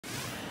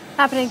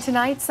Happening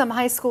tonight, some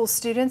high school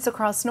students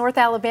across North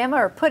Alabama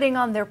are putting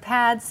on their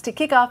pads to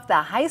kick off the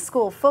high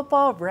school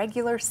football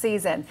regular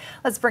season.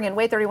 Let's bring in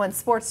WAAY 31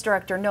 Sports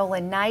Director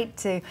Nolan Knight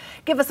to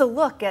give us a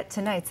look at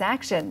tonight's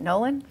action.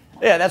 Nolan?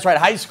 Yeah, that's right.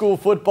 High school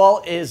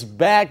football is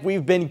back.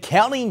 We've been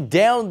counting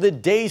down the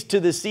days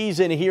to the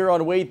season here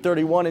on WAAY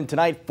 31, and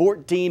tonight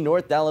 14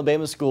 North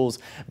Alabama schools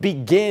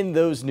begin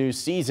those new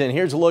season.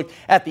 Here's a look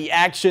at the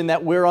action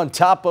that we're on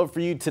top of for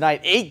you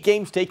tonight. 8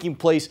 games taking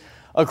place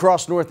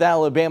across North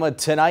Alabama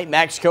tonight.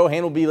 Max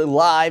Cohan will be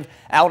live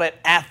out at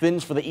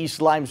Athens for the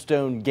East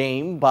Limestone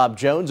game. Bob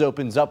Jones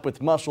opens up with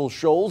Muscle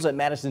Shoals at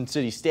Madison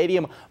City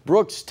Stadium.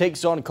 Brooks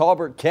takes on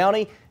Colbert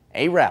County.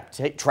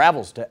 ARAP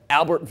travels to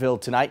Albertville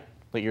tonight.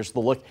 But here's the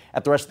look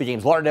at the rest of the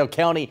games. Lauderdale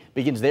County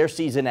begins their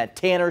season at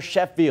Tanner.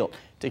 Sheffield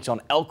takes on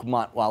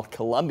Elkmont, while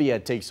Columbia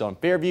takes on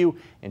Fairview,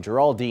 and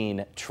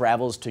Geraldine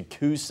travels to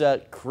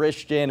Coosa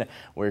Christian.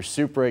 We're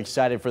super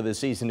excited for the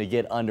season to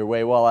get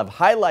underway. We'll have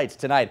highlights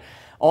tonight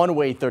on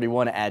WAAY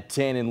 31 at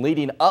 10. And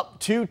leading up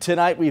to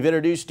tonight, we've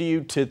introduced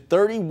you to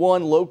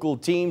 31 local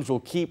teams we'll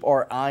keep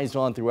our eyes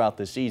on throughout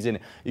the season.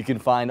 You can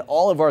find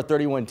all of our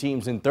 31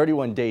 teams in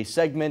 31-day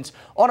segments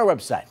on our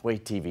website,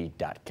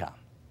 WAAYTV.com.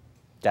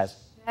 Guys.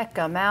 Check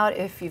them out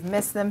if you've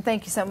missed them.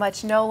 Thank you so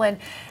much, Nolan.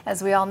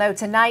 As we all know,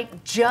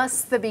 tonight,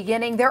 just the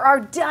beginning. There are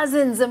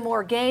dozens of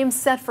more games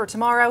set for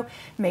tomorrow.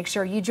 Make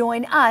sure you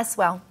join us,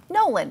 well,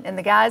 Nolan and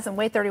the guys on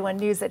WAAY 31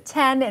 News at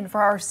 10, and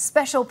for our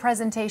special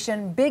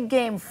presentation, Big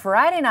Game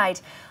Friday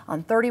night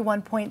on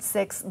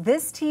 31.6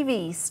 This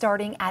TV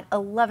starting at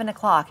 11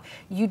 o'clock.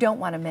 You don't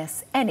want to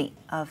miss any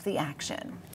of the action.